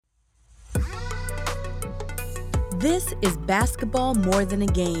This is Basketball More Than a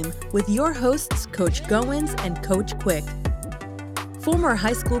Game with your hosts, Coach Goins and Coach Quick. Former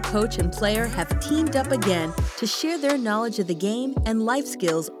high school coach and player have teamed up again to share their knowledge of the game and life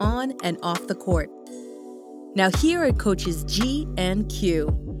skills on and off the court. Now here are Coaches G and Q.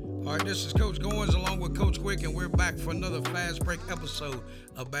 All right, this is Coach Goins along with Coach Quick, and we're back for another fast break episode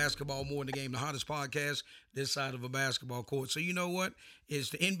of Basketball More Than a Game, the hottest podcast this side of a basketball court. So you know what?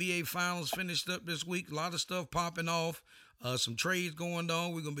 It's the NBA Finals finished up this week. A lot of stuff popping off. Some trades going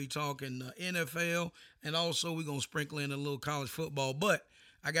on. We're going to be talking NFL, and also we're going to sprinkle in a little college football. But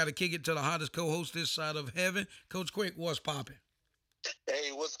I got to kick it to the hottest co-host this side of heaven. Coach Quick, what's popping? Hey,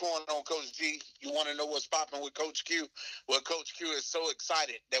 what's going on, Coach G? You want to know what's popping with Coach Q? Well, Coach Q is so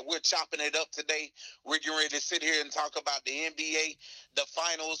excited that we're chopping it up today. We're getting ready to sit here and talk about the NBA, the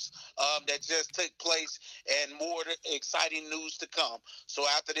finals that just took place, and more exciting news to come. So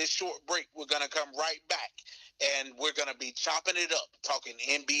after this short break, we're going to come right back, and we're going to be chopping it up, talking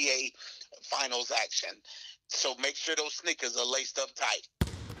NBA finals action. So make sure those sneakers are laced up tight.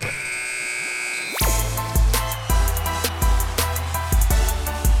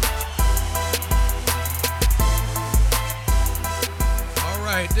 All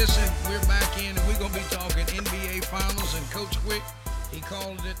right, we're back in, and we're going to be talking NBA Finals, and Coach Quick, he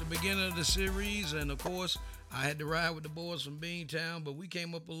called it at the beginning of the series, and of course, I had to ride with the boys from Beantown, but we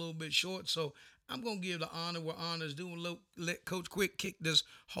came up a little bit short, so I'm going to give the honor where honor's due and let Coach Quick kick this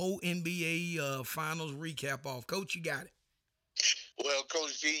whole NBA Finals recap off. Coach, you got it. Well,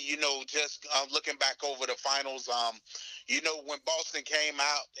 Coach G, just looking back over the finals, when Boston came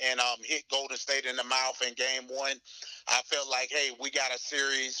out and hit Golden State in the mouth in Game 1, I felt like, hey, we got a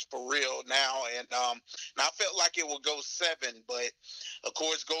series for real now. And I felt like it would go 7, but, of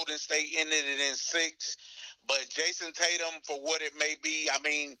course, Golden State ended it in 6. But Jason Tatum, for what it may be, I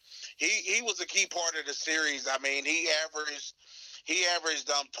mean, he was a key part of the series. I mean, he averaged 21.5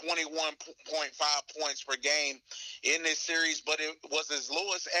 points per game in this series, but it was his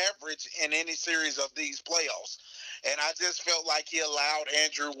lowest average in any series of these playoffs. And I just felt like he allowed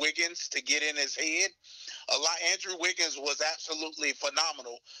Andrew Wiggins to get in his head. Andrew Wiggins was absolutely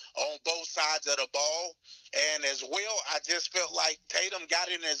phenomenal on both sides of the ball. And as well, I just felt like Tatum got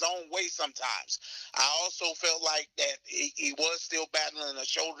in his own way sometimes. I also felt like that he was still battling a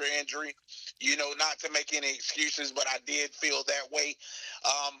shoulder injury, not to make any excuses, but I did feel that way.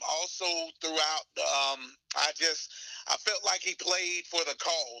 Also throughout, I felt like he played for the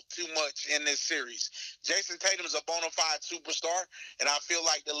call too much in this series. Jason Tatum is a bona fide superstar, and I feel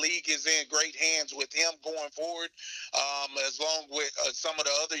like the league is in great hands with him going forward, as long with some of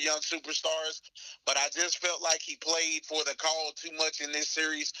the other young superstars. But I just felt like he played for the call too much in this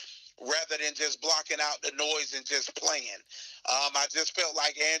series rather than just blocking out the noise and just playing. I just felt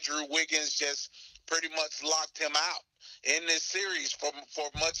like Andrew Wiggins just pretty much locked him out in this series for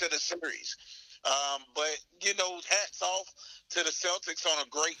much of the series. But, hats off to the Celtics on a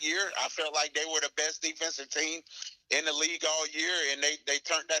great year. I felt like they were the best defensive team in the league all year, and they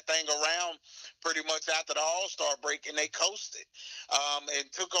turned that thing around pretty much after the All-Star break, and they coasted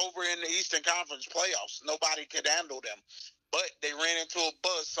and took over in the Eastern Conference playoffs. Nobody could handle them. But they ran into a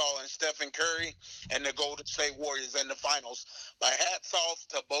buzzsaw in Stephen Curry and the Golden State Warriors in the finals. But hats off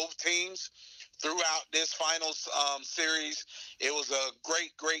to both teams throughout this finals series. It was a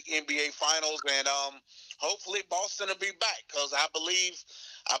great, great NBA Finals, and hopefully Boston will be back, because I believe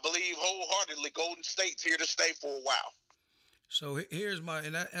wholeheartedly Golden State's here to stay for a while. So here's my,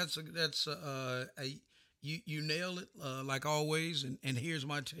 and you nailed it like always, and here's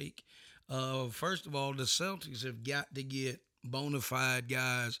my take. First of all, the Celtics have got to get bona fide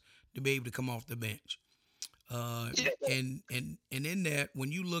guys to be able to come off the bench. And in that,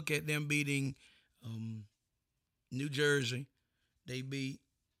 when you look at them beating New Jersey, they beat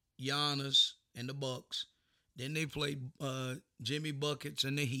Giannis and the Bucks. Then they played Jimmy Buckets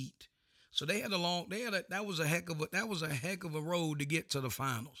and the Heat. So that was a heck of a road to get to the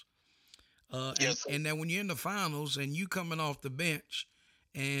finals. And then when you're in the finals and you coming off the bench,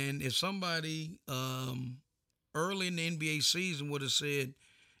 and if somebody early in the NBA season would have said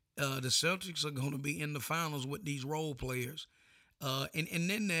the Celtics are going to be in the finals with these role players, and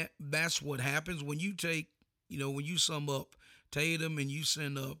then that's what happens when you take, when you sum up Tatum and you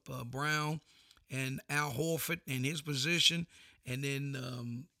send up Brown and Al Horford in his position, and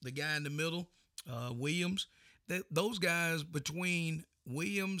then the guy in the middle, Williams, those guys between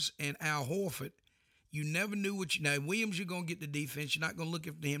Williams and Al Horford, you never knew now Williams, you're going to get the defense. You're not going to look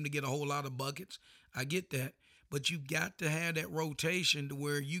for him to get a whole lot of buckets. I get that. But you got to have that rotation to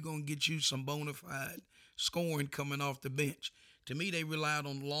where you're going to get you some bona fide scoring coming off the bench. To me, they relied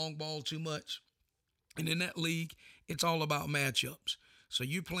on the long ball too much. And in that league, it's all about matchups. So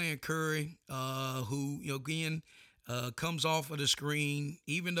you're playing Curry, who, again, comes off of the screen,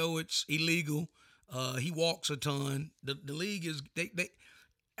 even though it's illegal. He walks a ton. The league is,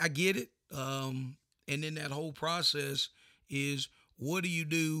 I get it. And then that whole process is, what do you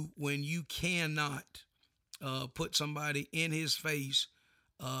do when you cannot put somebody in his face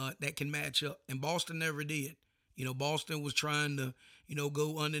that can match up? And Boston never did. Boston was trying to,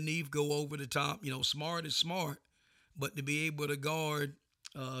 go underneath, go over the top. Smart is smart, but to be able to guard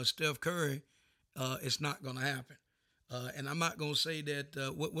Steph Curry, it's not going to happen. And I'm not going to say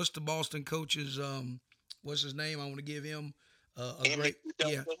that. What's the Boston coach's? What's his name? I want to give him a great.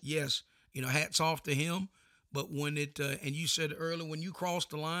 Yeah, yes. Hats off to him. But when and you said earlier, when you cross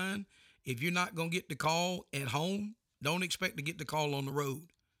the line, if you're not going to get the call at home, don't expect to get the call on the road.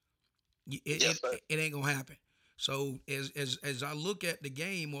 It ain't going to happen. So as I look at the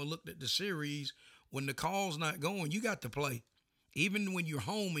game or looked at the series, when the call's not going, you got to play. Even when you're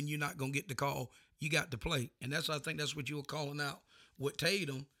home and you're not going to get the call, you got to play. And I think that's what you were calling out with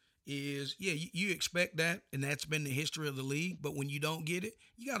Tatum is, you expect that, and that's been the history of the league. But when you don't get it,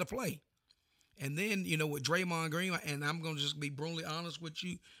 you got to play. And then, with Draymond Green, and I'm going to just be brutally honest with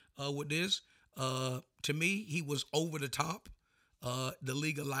you with this, to me, he was over the top. The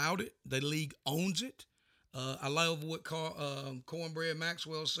league allowed it. The league owns it. I love what Cornbread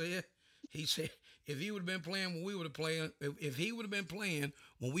Maxwell said. He said, if he would have been playing when we would have played, if he would have been playing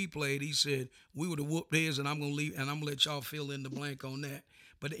when we played, he said, we would have whooped his, and I'm going to leave, and I'm going to let y'all fill in the blank on that.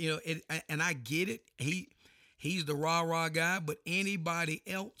 But, and I get it. He's the rah-rah guy, but anybody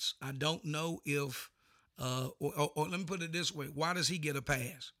else, I don't know if, or let me put it this way. Why does he get a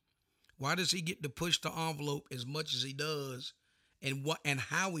pass? Why does he get to push the envelope as much as he does, and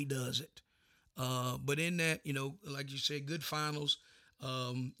how he does it? But in that, like you said, good finals.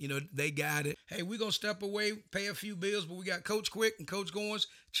 They got it. Hey, we're going to step away, pay a few bills, but we got Coach Quick and Coach Goins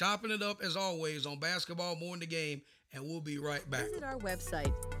chopping it up as always on Basketball More Than the Game, and we'll be right back. Visit our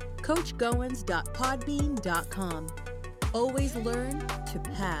website, coachgoins.podbean.com. Always learn to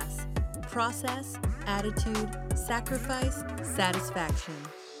pass. Process, attitude, sacrifice, satisfaction.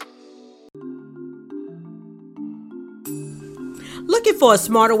 Looking for a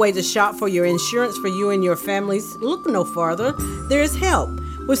smarter way to shop for your insurance for you and your families? Look no further. There is help.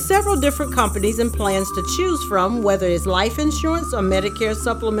 With several different companies and plans to choose from, whether it's life insurance or Medicare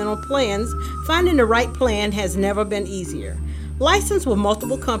supplemental plans, finding the right plan has never been easier. Licensed with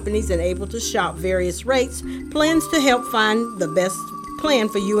multiple companies and able to shop various rates, plans to help find the best plan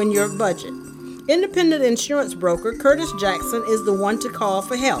for you and your budget. Independent insurance broker Curtis Jackson is the one to call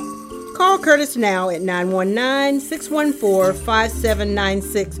for help. Call Curtis now at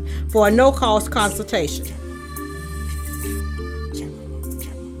 919-614-5796 for a no-cost consultation.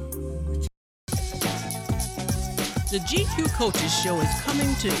 The GQ Coaches Show is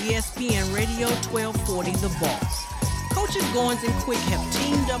coming to ESPN Radio 1240 The Boss. Coaches Goins and Quick have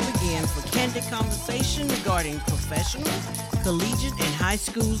teamed up again for candid conversation regarding professional, collegiate, and high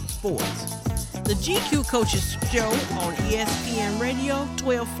school sports. The GQ Coaches Show on ESPN Radio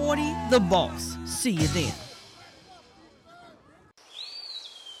 1240 The Boss. See you then.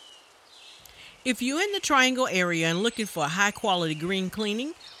 If you're in the Triangle area and looking for high-quality green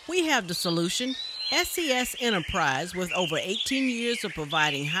cleaning, we have the solution. SCS Enterprise, with over 18 years of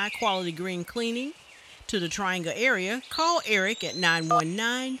providing high-quality green cleaning to the Triangle area, call Eric at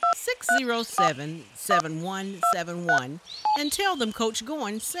 919-607-7171 and tell them Coach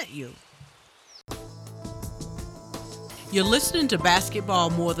Goins sent you. You're listening to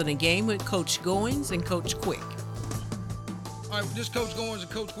Basketball More Than a Game with Coach Goins and Coach Quick. All right, this Coach Goins and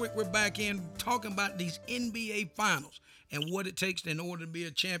Coach Quick, we're back in talking about these NBA Finals and what it takes in order to be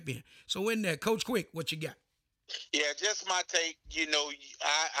a champion. So in there, Coach Quick, what you got? Yeah, just my take.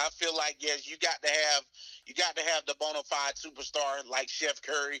 I feel like, yes, you got to have the bona fide superstar like Chef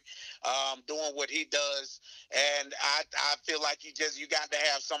Curry doing what he does. And I feel like you got to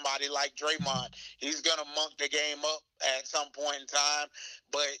have somebody like Draymond. He's going to monk the game up at some point in time,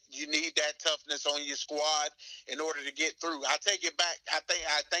 but you need that toughness on your squad in order to get through. I take it back. I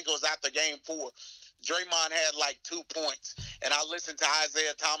think it was after game 4. Draymond had like 2 points, and I listened to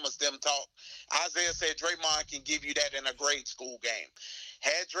Isaiah Thomas them talk. Isaiah said Draymond can give you that in a grade school game.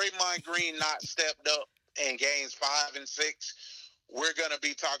 Had Draymond Green not stepped up in games 5 and 6, we're going to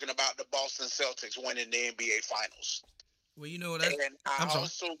be talking about the Boston Celtics winning the NBA Finals. Well, you know, that's... And I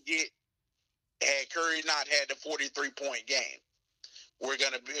also get, had Curry not had the 43-point game, we're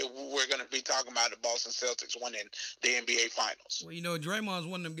gonna be talking about the Boston Celtics winning the NBA Finals. Well, Draymond's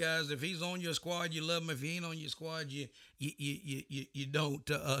one of them guys. If he's on your squad, you love him. If he ain't on your squad, you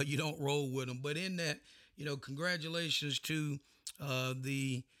don't roll with him. But in that, congratulations to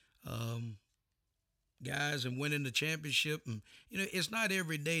the guys and winning the championship. And it's not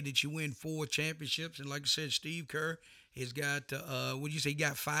every day that you win 4 championships. And like I said, Steve Kerr has got would you say he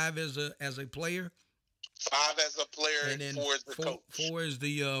got 5 as a player? 5 as a player, and then 4 as the coach.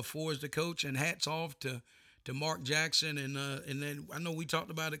 4 is the coach. And hats off to Mark Jackson. And then I know we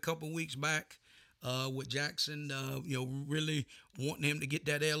talked about it a couple weeks back with Jackson. Really wanting him to get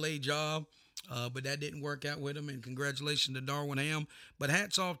that LA job. But that didn't work out with him, and congratulations to Darvin Ham. But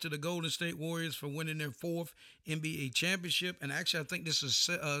hats off to the Golden State Warriors for winning their 4th NBA championship. And actually, I think this is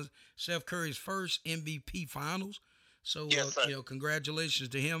Steph Curry's first MVP Finals. So, yes, congratulations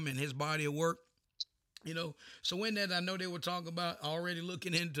to him and his body of work. So in that, I know they were talking about already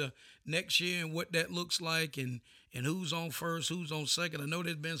looking into next year and what that looks like and who's on first, who's on second. I know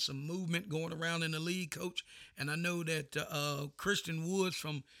there's been some movement going around in the league, Coach, and I know that Christian Woods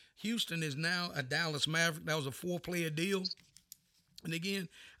from Houston is now a Dallas Maverick. That was a 4-player deal. And again,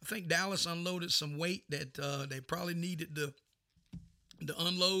 I think Dallas unloaded some weight that they probably needed to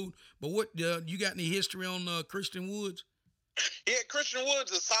unload. But what you got any history on Christian Woods? Yeah, Christian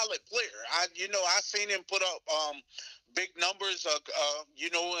Woods is a solid player. I seen him put up big numbers,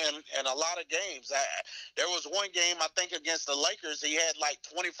 in a lot of games. There was one game, I think, against the Lakers. He had like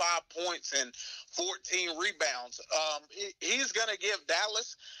 25 points and 14 rebounds. He's going to give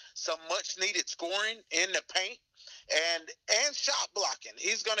Dallas some much-needed scoring in the paint and shot blocking.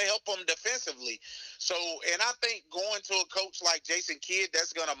 He's going to help them defensively. So, and I think going to a coach like Jason Kidd,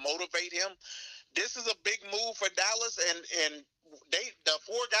 that's going to motivate him. This is a big move for Dallas, and the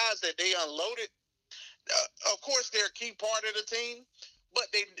 4 guys that they unloaded, of course, they're a key part of the team, but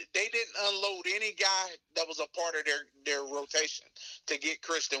they didn't unload any guy that was a part of their rotation to get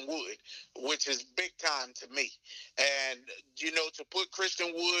Christian Wood, which is big time to me. And to put Christian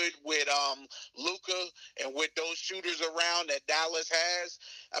Wood with Luka and with those shooters around that Dallas has,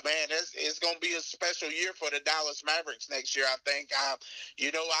 man, it's going to be a special year for the Dallas Mavericks next year. I think.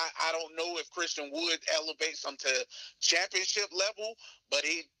 I don't know if Christian Wood elevates them to championship level, but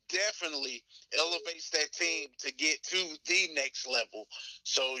he definitely elevates that team to get to the next level.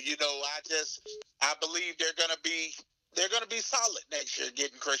 So, I believe they're gonna be solid next year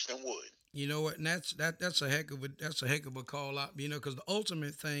getting Christian Wood. You know what? And that's a heck of a call out. Because the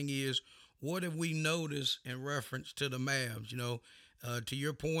ultimate thing is, what have we noticed in reference to the Mavs? To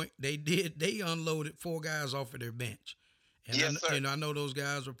your point, they unloaded 4 guys off of their bench. And yes, sir. I know those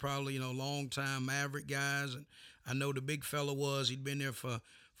guys are probably long time Maverick guys, and I know the big fella he'd been there for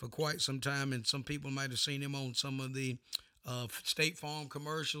quite some time, and some people might have seen him on some of the State Farm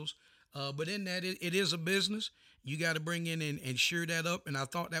commercials. But in that, it is a business. You got to bring in and shore that up. And I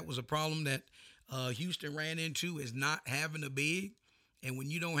thought that was a problem that Houston ran into, is not having a big. And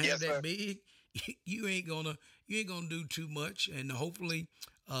when you don't have that big, you ain't gonna do too much. And hopefully,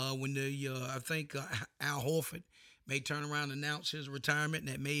 when I think Al Horford may turn around and announce his retirement,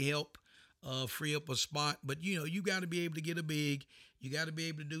 and that may help free up a spot. But you got to be able to get a big. You got to be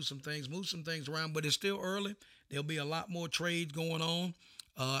able to do some things, move some things around. But it's still early. There'll be a lot more trades going on.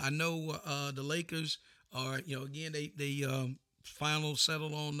 I know the Lakers are, again, they finally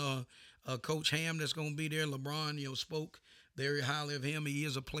settled on Coach Ham that's going to be there. LeBron, spoke very highly of him. He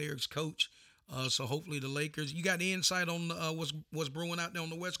is a player's coach. So hopefully the Lakers. You got any insight on what's brewing out there on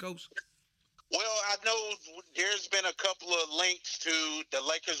the West Coast? Well, I know there's been a couple of links to the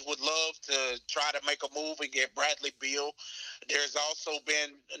Lakers would love to try to make a move and get Bradley Beal. There's also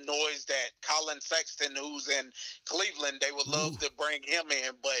been noise that Colin Sexton, who's in Cleveland, they would love to bring him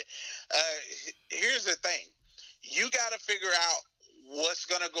in. But here's the thing. You got to figure out what's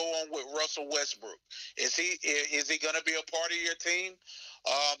going to go on with Russell Westbrook. Is he going to be a part of your team?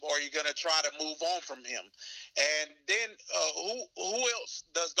 Or are you going to try to move on from him? And then who else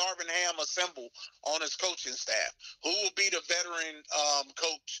does Darvin Ham assemble on his coaching staff? Who will be the veteran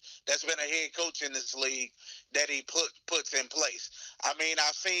coach that's been a head coach in this league that he puts in place? I mean,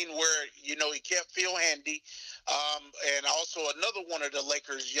 I've seen where, he kept Phil Handy, and also another one of the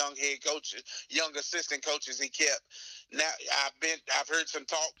Lakers' young assistant coaches he kept. Now, I've heard some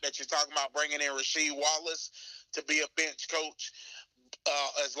talk that you're talking about bringing in Rasheed Wallace to be a bench coach.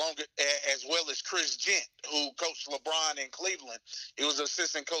 As well as Chris Gent, who coached LeBron in Cleveland. He was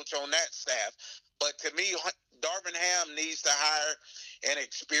assistant coach on that staff. But to me, Darvin Ham needs to hire an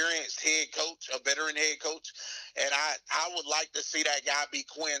experienced head coach, a veteran head coach. And I would like to see that guy be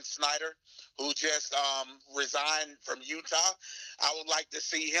Quinn Snyder, who just resigned from Utah. I would like to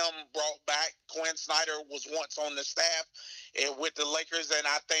see him brought back. Quinn Snyder was once on the staff with the Lakers, and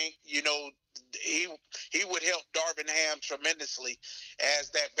I think, he would help Darvin Ham tremendously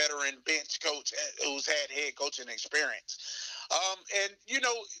as that veteran bench coach who's had head coaching experience. And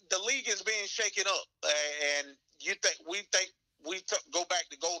the league is being shaken up, and go back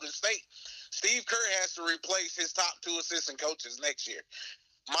to Golden State. Steve Kerr has to replace his top two assistant coaches next year.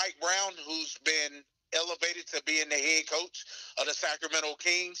 Mike Brown, who's been elevated to being the head coach of the Sacramento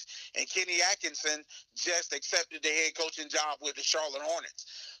Kings, and Kenny Atkinson just accepted the head coaching job with the Charlotte Hornets.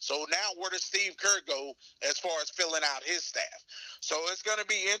 So now where does Steve Kerr go as far as filling out his staff? So it's going to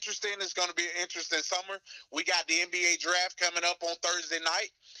be interesting. It's going to be an interesting summer. We got the NBA draft coming up on Thursday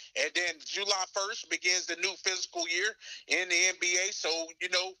night, and then July 1st begins the new fiscal year in the NBA. So,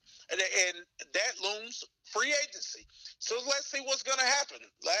 and that looms free agency. So let's see what's going to happen.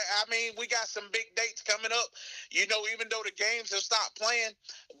 We got some big dates coming up. Even though the games have stopped playing,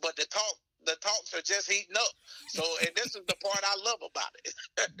 but the talks are just heating up. So, and this is the part I love about it.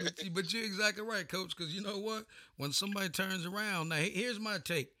 But you're exactly right, Coach, because you know what? When somebody turns around, now here's my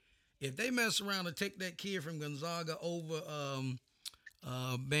take. If they mess around and take that kid from Gonzaga over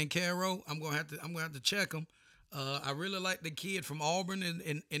Banchero, I'm gonna have to check him. I really like the kid from Auburn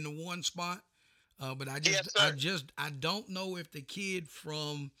in the one spot. But I don't know if the kid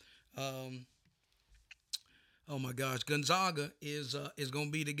from Gonzaga is going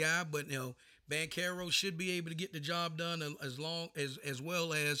to be the guy. But Banchero should be able to get the job done as well as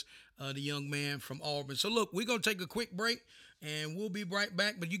the young man from Auburn. So look, we're going to take a quick break and we'll be right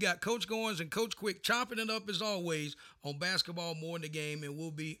back. But you got Coach Goins and Coach Quick chopping it up as always on Basketball More Than a Game, and we'll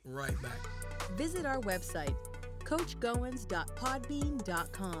be right back. Visit our website,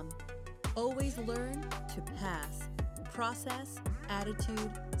 coachgoins.podbean.com. Always learn to pass. Process,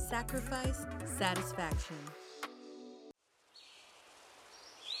 attitude, sacrifice, satisfaction.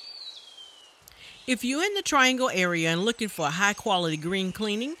 If you're in the Triangle area and looking for high-quality green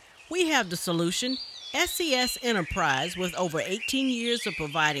cleaning, we have the solution. SCS Enterprise, with over 18 years of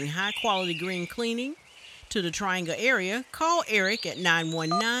providing high-quality green cleaning to the Triangle area, call Eric at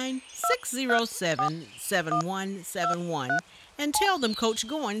 919-607-7171 and tell them Coach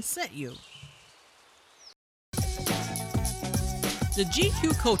Goins sent you. The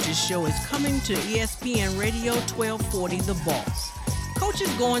GQ Coaches Show is coming to ESPN Radio 1240 The Boss. Coaches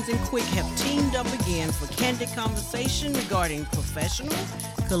Goins and Quick have teamed up again for candid conversation regarding professional,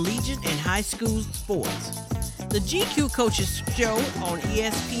 collegiate, and high school sports. The GQ Coaches Show on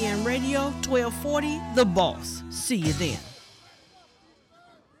ESPN Radio 1240 The Boss. See you then.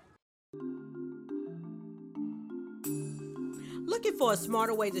 Looking for a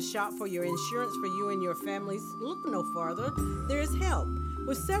smarter way to shop for your insurance for you and your families? Look no further. There is help.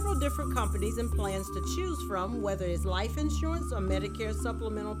 With several different companies and plans to choose from, whether it's life insurance or Medicare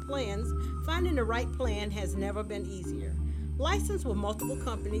supplemental plans, finding the right plan has never been easier. Licensed with multiple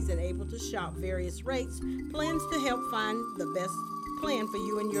companies and able to shop various rates, plans to help find the best plan for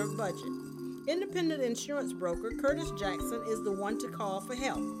you and your budget. Independent insurance broker Curtis Jackson is the one to call for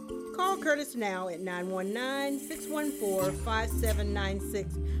help. Call Curtis now at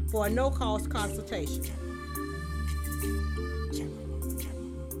 919-614-5796 for a no-cost consultation.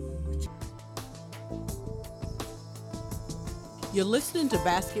 You're listening to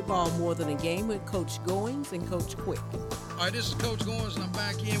Basketball More Than a Game with Coach Goins and Coach Quick. All right, this is Coach Goins, and I'm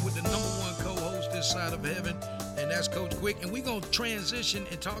back in with the number one co-host this side of heaven, and that's Coach Quick. And we're going to transition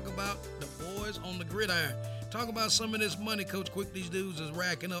and talk about the boys on the gridiron. Talk about some of this money, Coach Quick, these dudes is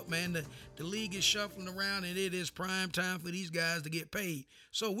racking up, man. The league is shuffling around, and it is prime time for these guys to get paid.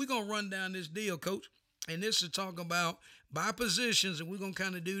 So we're going to run down this deal, Coach. And this is talking about by positions, and we're going to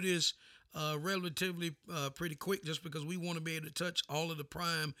kind of do this relatively pretty quick just because we want to be able to touch all of the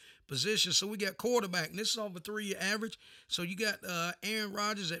prime positions. So we got quarterback, and this is off a 3-year average. So you got Aaron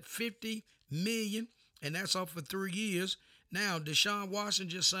Rodgers at $50 million, and that's off for 3 years. Now, Deshaun Watson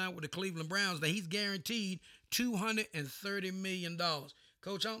just signed with the Cleveland Browns. Now, he's guaranteed $230 million.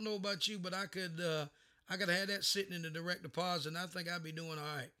 Coach, I don't know about you, but I could have had that sitting in the direct deposit, and I think I'd be doing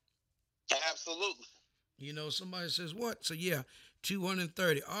all right. Absolutely. Somebody says, what? So, yeah,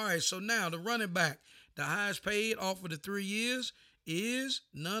 230. All right, so now the running back, the highest paid off of the 3 years is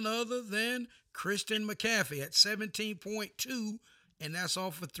none other than Christian McCaffrey at 17.2, and that's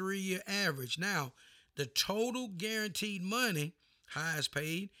off a 3-year average. Now, the total guaranteed money, highest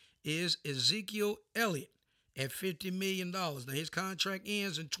paid, is Ezekiel Elliott at $50 million. Now, his contract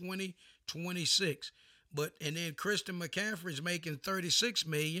ends in 2026. And then Christian McCaffrey is making $36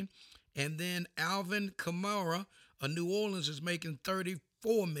 million, and then Alvin Kamara of New Orleans is making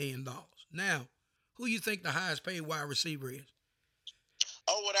 $34 million. Now, who you think the highest paid wide receiver is?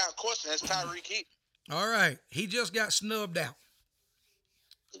 Oh, without question, it's Tyreek Hill. All right, he just got snubbed out.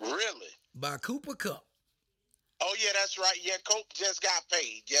 Really? By Cooper Kupp. Oh yeah, that's right. Yeah, Cope just got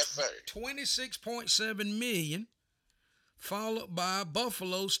paid. Yes, sir. $26.7 million. Followed by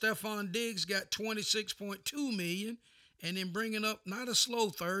Buffalo, Stephon Diggs got $26.2 million. And then bringing up not a slow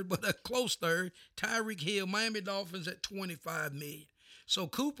third, but a close third, Tyreek Hill, Miami Dolphins at $25 million. So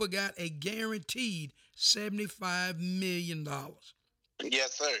Cooper got a guaranteed $75 million.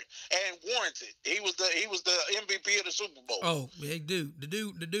 Yes, sir. And warranted. He was the MVP of the Super Bowl. Oh, yeah, dude. The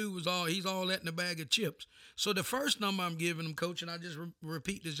dude was he's all that in a bag of chips. So the first number I'm giving him, Coach, and I just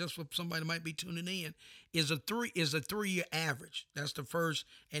repeat this just for somebody that might be tuning in, is a 3-year average. That's the first,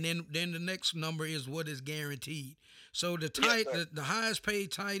 and then the next number is what is guaranteed. So the highest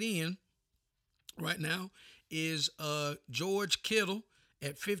paid tight end right now is George Kittle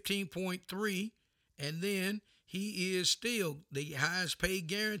at 15.3, and then he is still the highest paid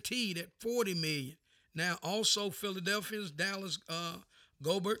guaranteed at $40 million. Now, also Philadelphia's Dallas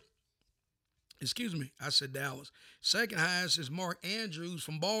Goedert. Excuse me, I said Dallas. Second highest is Mark Andrews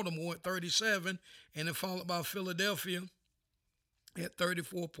from Baltimore at 37, and then followed by Philadelphia at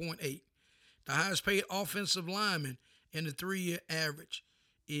 34.8. The highest paid offensive lineman in the 3-year average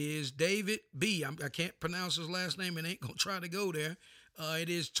is David B. I can't pronounce his last name and ain't gonna try to go there.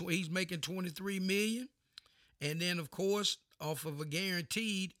 He's making $23 million. And then, of course, off of a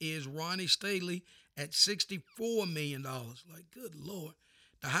guaranteed is Ronnie Staley at $64 million. Like, good Lord.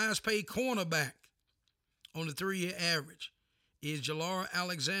 The highest paid cornerback on the 3-year average is Jalar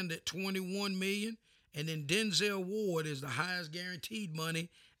Alexander at $21 million. And then Denzel Ward is the highest guaranteed money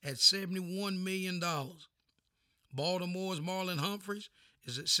at $71 million. Baltimore's Marlon Humphreys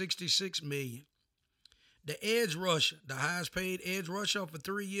is at $66 million. The edge rusher, the highest paid edge rusher for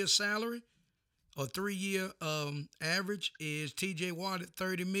 3-year salary, or 3-year average, is T.J. Watt at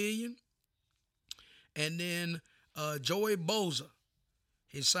 $30 million. And then Joey Bosa,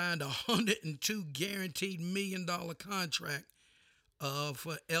 he signed a $102 guaranteed $1 million contract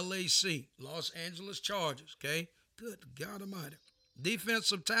for LAC, Los Angeles Chargers, okay? Good God Almighty.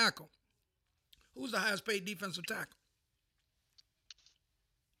 Defensive tackle. Who's the highest paid defensive tackle?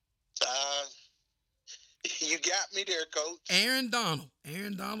 You got me there, Coach. Aaron Donald.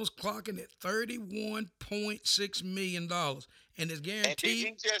 Aaron Donald's clocking at $31.6 million. And is guaranteed.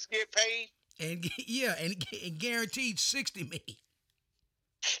 And did he just get paid? And guaranteed $60 million.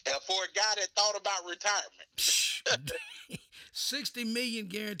 And for a guy that thought about retirement. $60 million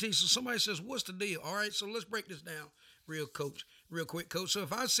guaranteed. So somebody says, what's the deal? All right, so let's break this down real quick, Coach. So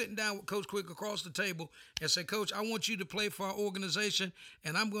if I was sitting down with Coach Quick across the table and say, Coach, I want you to play for our organization,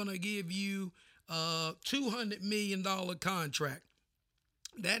 and I'm going to give you $200 million contract.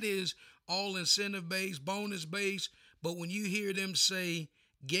 That is all incentive-based, bonus-based, but when you hear them say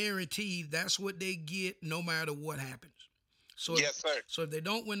guaranteed, that's what they get no matter what happens. So yes, sir. So if they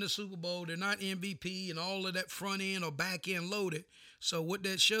don't win the Super Bowl, they're not MVP and all of that front end or back end loaded. So what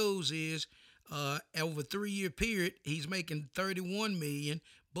that shows is over a 3-year period, he's making $31 million,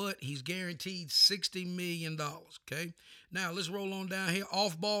 but he's guaranteed $60 million. Okay. Now let's roll on down here.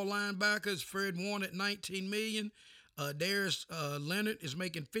 Off-ball linebackers, Fred Warner at $19 million. Darius Leonard is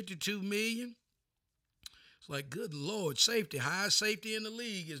making $52 million. It's like, good Lord. Safety, highest safety in the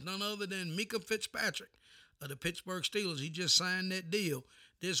league is none other than Micah Fitzpatrick of the Pittsburgh Steelers. He just signed that deal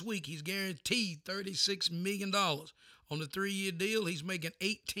this week. He's guaranteed $36 million. On the 3-year deal, he's making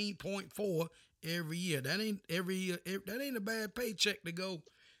 $18.4 every year. That ain't that ain't a bad paycheck to go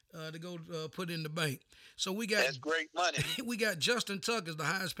put in the bank. So that's great money. We got Justin Tucker, the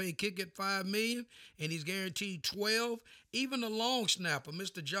highest paid kicker at $5 million, and he's guaranteed $12. Even the long snapper,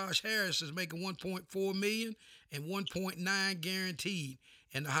 Mr. Josh Harris, is making $1.4 million and $1.9 guaranteed.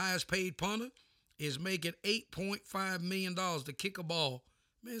 And the highest paid punter is making $8.5 million to kick a ball.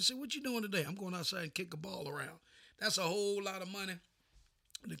 Man, see what you doing today? I'm going outside and kick a ball around. That's a whole lot of money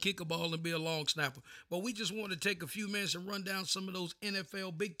to kick a ball and be a long snapper. But we just want to take a few minutes and run down some of those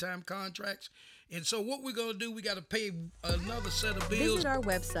NFL big-time contracts. And so what we're going to do, we got to pay another set of bills. Visit our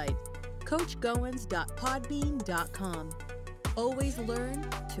website, coachgoins.podbean.com. Always learn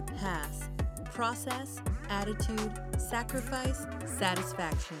to pass. Process, attitude, sacrifice,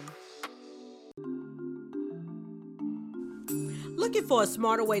 satisfaction. Looking for a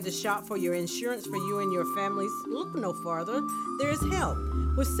smarter way to shop for your insurance for you and your families? Look no further. There is help.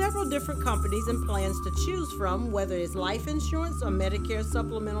 With several different companies and plans to choose from, whether it's life insurance or Medicare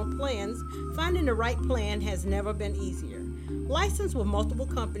supplemental plans, finding the right plan has never been easier. Licensed with multiple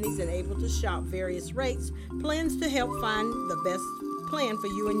companies and able to shop various rates, plans to help find the best plan for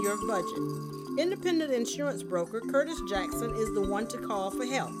you and your budget. Independent insurance broker Curtis Jackson is the one to call for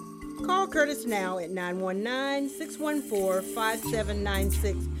help. Call Curtis now at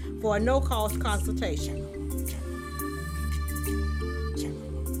 919-614-5796 for a no-cost consultation.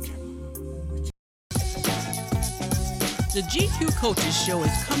 The GQ Coaches Show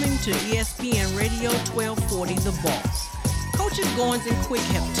is coming to ESPN Radio 1240 The Boss. Coaches Goins and Quick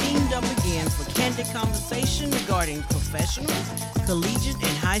have teamed up again for candid conversation regarding professional, collegiate,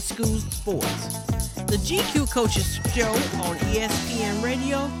 and high school sports. The GQ Coaches Show on ESPN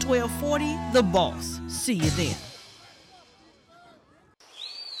Radio 1240 The Boss. See you then.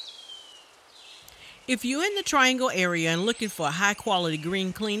 If you're in the Triangle area and looking for high-quality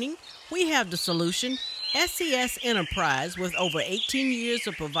green cleaning, we have the solution. SES Enterprise, with over 18 years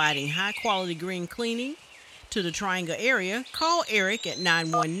of providing high-quality green cleaning to the Triangle area, call Eric at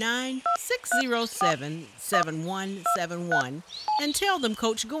 919-607-7171 and tell them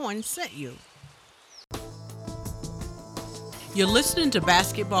Coach Goins sent you. You're listening to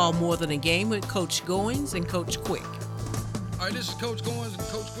Basketball More Than a Game with Coach Goins and Coach Quick. All right, this is Coach Goins and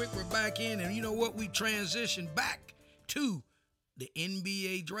Coach Quick. We're back in, and you know what? We transitioned back to the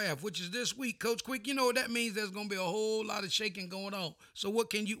NBA draft, which is this week. Coach Quick, you know what that means? There's going to be a whole lot of shaking going on. So what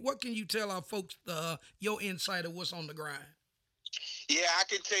can you tell our folks, your insight of what's on the grind? Yeah, I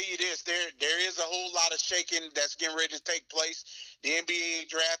can tell you this. There is a whole lot of shaking that's getting ready to take place. The NBA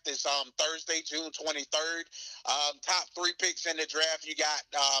draft is Thursday, June 23rd. Top 3 picks in the draft. You got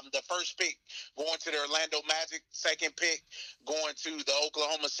the first pick going to the Orlando Magic, second pick going to the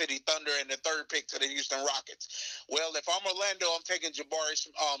Oklahoma City Thunder, and the third pick to the Houston Rockets. Well, if I'm Orlando, I'm taking Jabari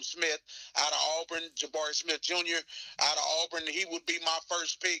Smith out of Auburn, Jabari Smith Jr. out of Auburn. He would be my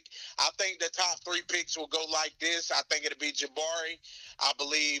first pick. I think the top 3 picks will go like this. I think it'll be Jabari. I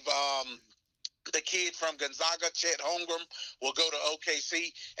believe the kid from Gonzaga, Chet Holmgren, will go to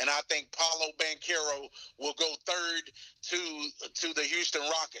OKC, and I think Paolo Banchero will go third to the Houston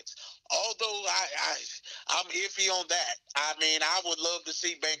Rockets. Although I'm iffy on that. I mean, I would love to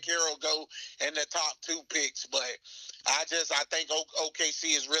see Banchero go in the top 2 picks, but I think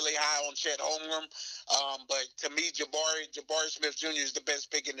OKC is really high on Chet Holmgren. But to me, Jabari Smith Jr. is the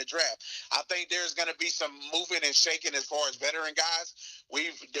best pick in the draft. I think there's going to be some moving and shaking as far as veteran guys. We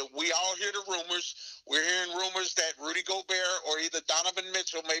all hear the rumors. We're hearing rumors that Rudy Gobert or either Donovan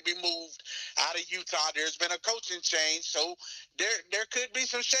Mitchell may be moved out of Utah. There's been a coaching change, so there could be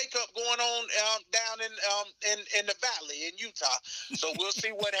some shakeup going on down in the valley in Utah. So we'll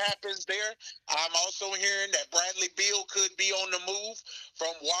see what happens there. I'm also hearing that Bradley Beal could be on the move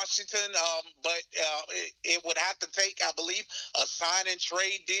from Washington, but it would have to take, I believe, a sign and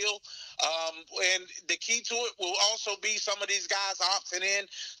trade deal. And the key to it will also be some of these guys opting in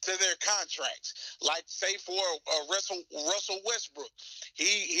to their contracts. Like, say, for Russell Westbrook,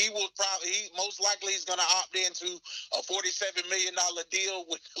 he most likely is going to opt into a $47 million deal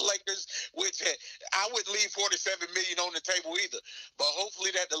with the Lakers, which I wouldn't leave $47 million on the table either. But hopefully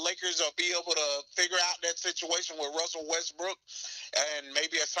that the Lakers will be able to figure out that situation with Russell Westbrook and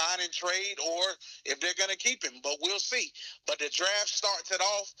maybe a sign and trade, or if they're going to keep him. But we'll see. But the draft starts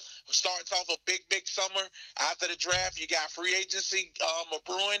off a big summer. After the draft, you got free agency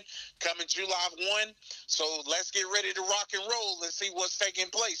brewing coming July 1. So let's get ready to rock and roll and see what's taking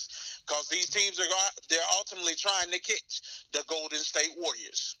place, because these teams they're ultimately trying to catch the Golden State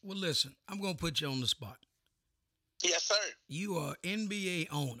Warriors. Well, listen, I'm going to put you on the spot. Yes, sir. You are NBA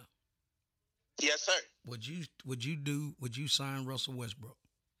owner. Yes, sir. Would you sign Russell Westbrook?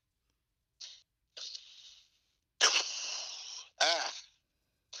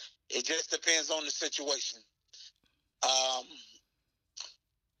 It just depends on the situation.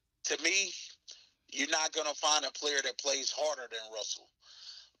 To me, you're not going to find a player that plays harder than Russell.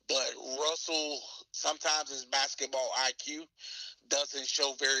 But Russell, sometimes his basketball IQ doesn't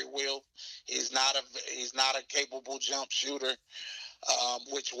show very well. He's not a capable jump shooter,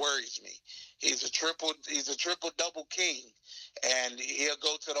 which worries me. He's a triple double king, and he'll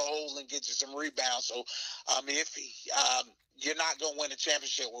go to the hole and get you some rebounds. So I'm iffy. You're not going to win a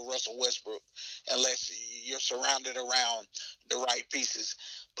championship with Russell Westbrook unless you're surrounded around the right pieces.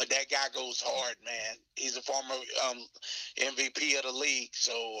 But that guy goes hard, man. He's a former MVP of the league.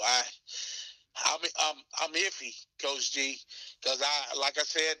 So I'm iffy, Coach G, because like I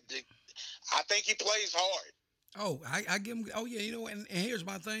said, I think he plays hard. I give him. Oh yeah, and here's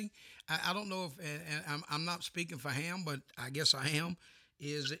my thing. I don't know if, and I'm not speaking for Ham, but I guess I am.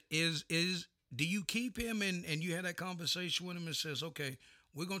 Is do you keep him and you had that conversation with him and says, okay,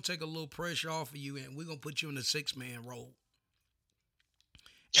 we're gonna take a little pressure off of you and we're gonna put you in the 6-man role.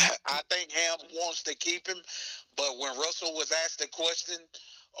 I think Ham wants to keep him, but when Russell was asked the question,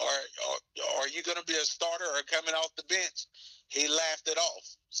 are you going to be a starter or coming off the bench, he laughed it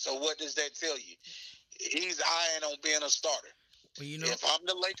off. So what does that tell you? He's eyeing on being a starter. Well, if I'm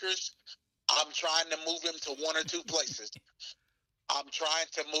the Lakers, I'm trying to move him to one or two places. I'm trying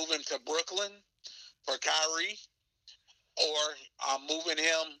to move him to Brooklyn for Kyrie, or I'm moving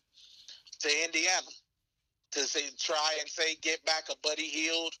him to Indiana to try and get back a Buddy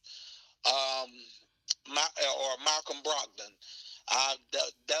Hield or Malcolm Brogdon.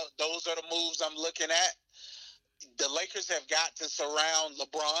 Those are the moves I'm looking at. The Lakers have got to surround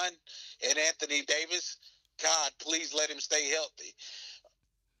LeBron and Anthony Davis. God, please let him stay healthy.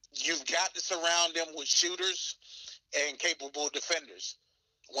 You've got to surround them with shooters and capable defenders.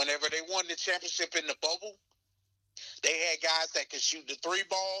 Whenever they won the championship in the bubble, they had guys that could shoot the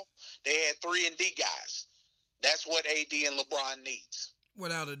 3-ball. They had 3-and-D guys. That's what AD and LeBron needs.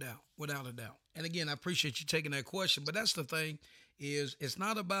 Without a doubt. And again, I appreciate you taking that question, but that's the thing is it's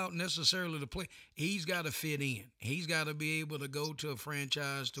not about necessarily the play. He's got to fit in. He's got to be able to go to a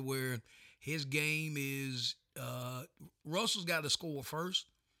franchise to where his game is Russell's got to score first.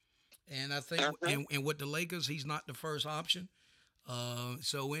 And I think and with the Lakers, he's not the first option.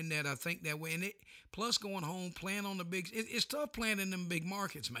 So in that, I think that way. And plus going home, playing on the big – it's tough playing in them big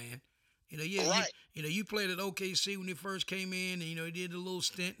markets, man. Right. You played at OKC when you first came in, and you did a little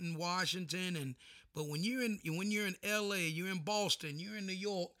stint in Washington, but when you're in LA, you're in Boston, you're in New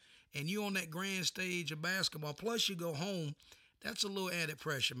York, and you're on that grand stage of basketball. Plus you go home, that's a little added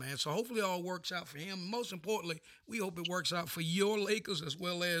pressure, man. So hopefully it all works out for him. Most importantly, we hope it works out for your Lakers as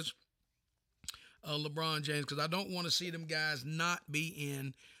well as LeBron James, because I don't want to see them guys not be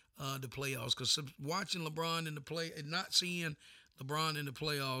in the playoffs. Because watching LeBron in the play and not seeing LeBron in the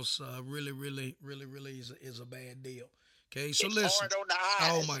playoffs really is a bad deal. Okay, so it's listen. Hard on the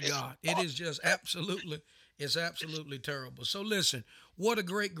eyes. Oh my God, it is just absolutely terrible. So listen, what a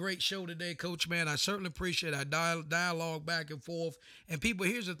great show today, Coach. Man, I certainly appreciate our dialogue back and forth. And people,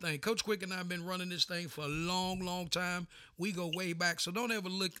 here's the thing: Coach Quick and I have been running this thing for a long time. We go way back, so don't ever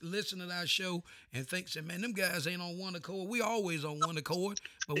listen to our show and think, "Say, man, them guys ain't on one accord." We always on one accord,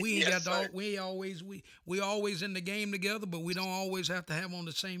 but we ain't we always in the game together, but we don't always have to have on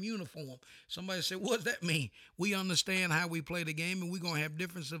the same uniform. Somebody said, "What does that mean?" We understand how we play the game, and we're gonna have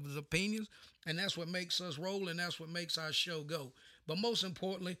differences of opinions, and that's what makes us roll, and that's what makes our show go. But most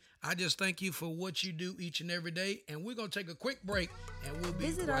importantly, I just thank you for what you do each and every day. And we're going to take a quick break, and we'll be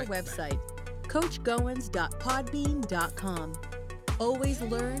Visit right our website, coachgoins.podbean.com. Always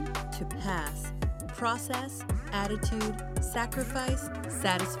learn to pass. Process, attitude, sacrifice,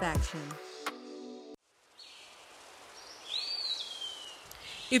 satisfaction.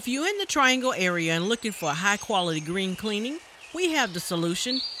 If you're in the Triangle area and looking for high-quality green cleaning, we have the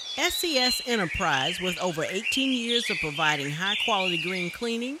solution. SCS Enterprise, with over 18 years of providing high-quality green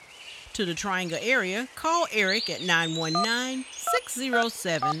cleaning to the Triangle area, call Eric at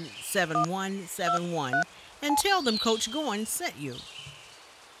 919-607-7171 and tell them Coach Goins sent you.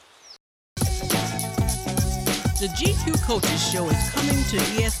 The GQ Coaches Show is coming to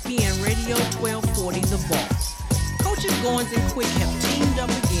ESPN Radio 1240 The Boss. Coaches Goins and Quick have teamed up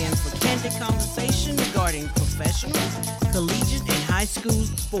again for candid conversation regarding professional, collegiate, and high school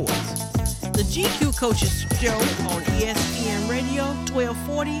sports. The GQ Coaches Show on ESPN Radio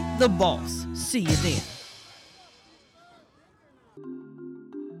 1240 The Boss. See you then.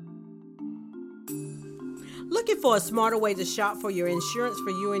 Looking for a smarter way to shop for your insurance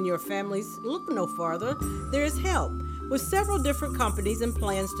for you and your families? Look no farther. There is help. With several different companies and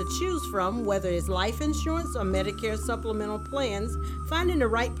plans to choose from, whether it's life insurance or Medicare supplemental plans, finding the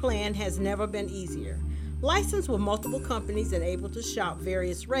right plan has never been easier. Licensed with multiple companies and able to shop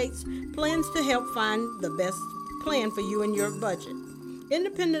various rates, plans to help find the best plan for you and your budget.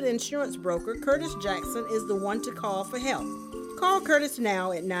 Independent insurance broker Curtis Jackson is the one to call for help. Call Curtis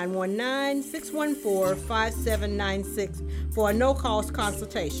now at 919-614-5796 for a no-cost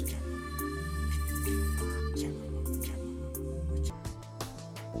consultation.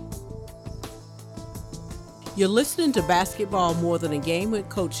 You're listening to Basketball More Than a Game with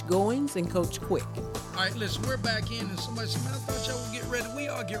Coach Goins and Coach Quick. All right, listen, we're back in, and somebody said, man, I thought y'all would get ready. We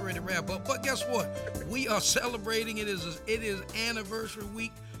are getting ready to wrap up, but guess what? We are celebrating. It is anniversary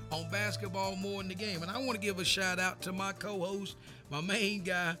week on Basketball More Than the Game, and I want to give a shout out to my co-host, my main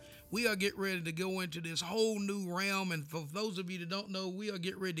guy, we are getting ready to go into this whole new realm. And for those of you that don't know, we are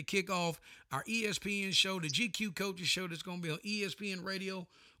getting ready to kick off our ESPN show, the GQ Coaches Show that's going to be on ESPN Radio.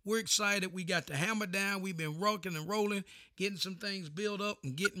 We're excited. We got the hammer down. We've been rocking and rolling, getting some things built up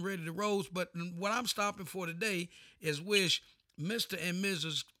and getting ready to roll. But what I'm stopping for today is wish Mr. and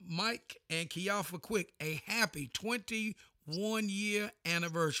Mrs. Mike and Kiafa Quick a happy 21-year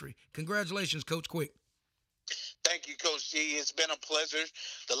anniversary. Congratulations, Coach Quick. Thank you, Coach G. It's been a pleasure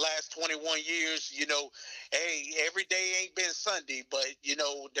the last 21 years. You know, hey, every day ain't been Sunday, but, you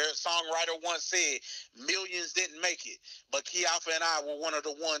know, their songwriter once said millions didn't make it, but Kiafa and I were one of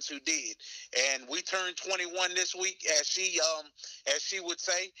the ones who did. And we turned 21 this week, as she would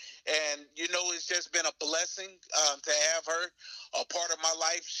say. And, you know, it's just been a blessing to have her a part of my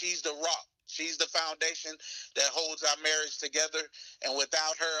life. She's the rock. She's the foundation that holds our marriage together, and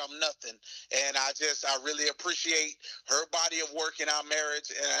without her, I'm nothing. And I really appreciate her body of work in our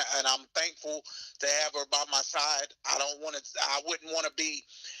marriage, and I'm thankful to have her by my side. I wouldn't want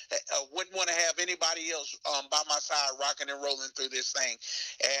to have anybody else by my side rocking and rolling through this thing.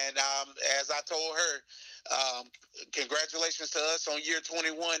 And as I told her, congratulations to us on year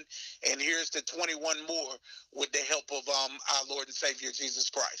 21, and here's to 21 more with the help of our Lord and Savior Jesus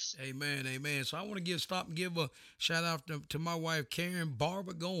Christ. Amen, amen. So I want to give a shout out to my wife, Karen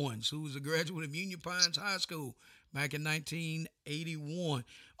Barbara Goins, who was a graduate of Union Pines High School back in 1981.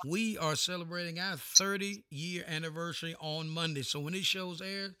 We are celebrating our 30-year anniversary on Monday. So when this show's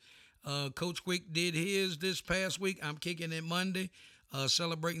aired, Coach Quick did his this past week. I'm kicking it Monday,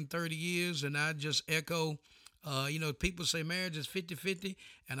 celebrating 30 years, and I just echo. People say marriage is 50-50,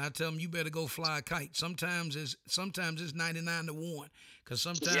 and I tell them you better go fly a kite. Sometimes it's 99-1, because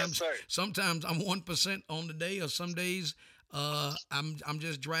sometimes I'm 1% on the day, or some days I'm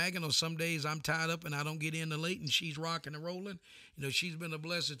just dragging, or some days I'm tied up and I don't get in the late, and she's rocking and rolling. You know, she's been a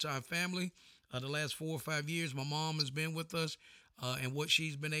blessing to our family the last 4 or 5 years. My mom has been with us, and what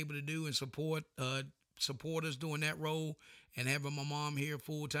she's been able to do and support us doing that role, and having my mom here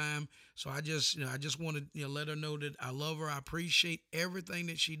full time. So I just want to let her know that I love her. I appreciate everything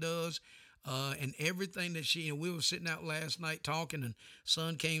that she does, and everything that she. And we were sitting out last night talking, and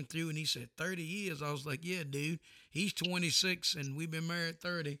son came through and he said 30 years. I was like, yeah, dude. He's 26 and we've been married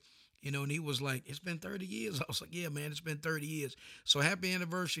 30. And he was like, it's been 30 years. I was like, yeah, man, it's been 30 years. So happy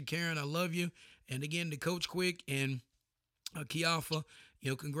anniversary, Karen. I love you. And again, to Coach Quick and Kiafa,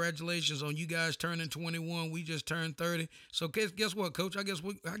 congratulations on you guys turning 21. We just turned 30. So guess what, Coach? I guess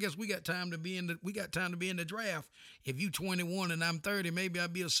we got time to be in the draft. If you 21 and I'm 30, maybe I'll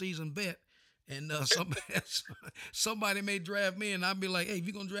be a seasoned vet, and somebody may draft me, and I'll be like, hey, if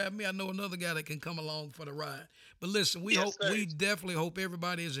you're gonna draft me, I know another guy that can come along for the ride. But listen, we definitely hope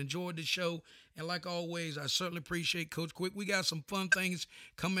everybody has enjoyed the show. And like always, I certainly appreciate Coach Quick. We got some fun things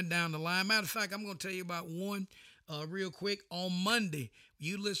coming down the line. Matter of fact, I'm gonna tell you about one. Real quick, on Monday,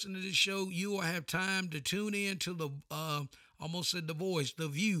 you listen to this show, you will have time to tune in to the, almost said The Voice, The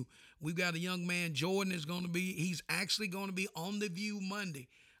View. We've got a young man, Jordan, he's actually going to be on The View Monday,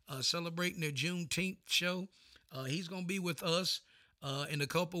 celebrating their Juneteenth show. He's going to be with us in a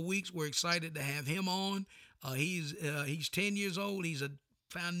couple weeks. We're excited to have him on. He's 10 years old. He's a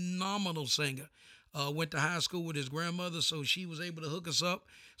phenomenal singer. Went to high school with his grandmother, so she was able to hook us up.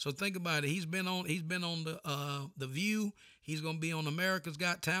 So think about it. He's been on the View. He's gonna be on America's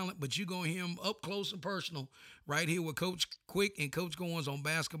Got Talent, but you're gonna hear him up close and personal right here with Coach Quick and Coach Goins on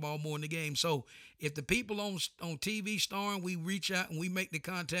Basketball More Than the Game. So if the people on TV starring, we reach out and we make the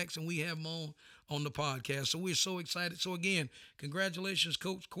contacts and we have them on the podcast. So we're so excited. So again, congratulations,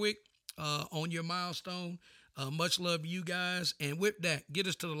 Coach Quick, on your milestone. Much love to you guys. And with that, get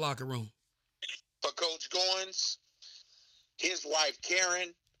us to the locker room. For Coach Goins, his wife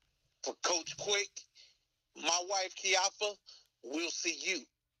Karen, for Coach Quick, my wife Kiafa, we'll see you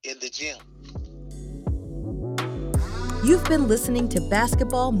in the gym. You've been listening to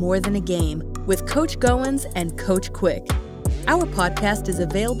Basketball More Than a Game with Coach Goins and Coach Quick. Our podcast is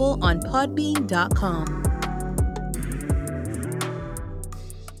available on podbean.com.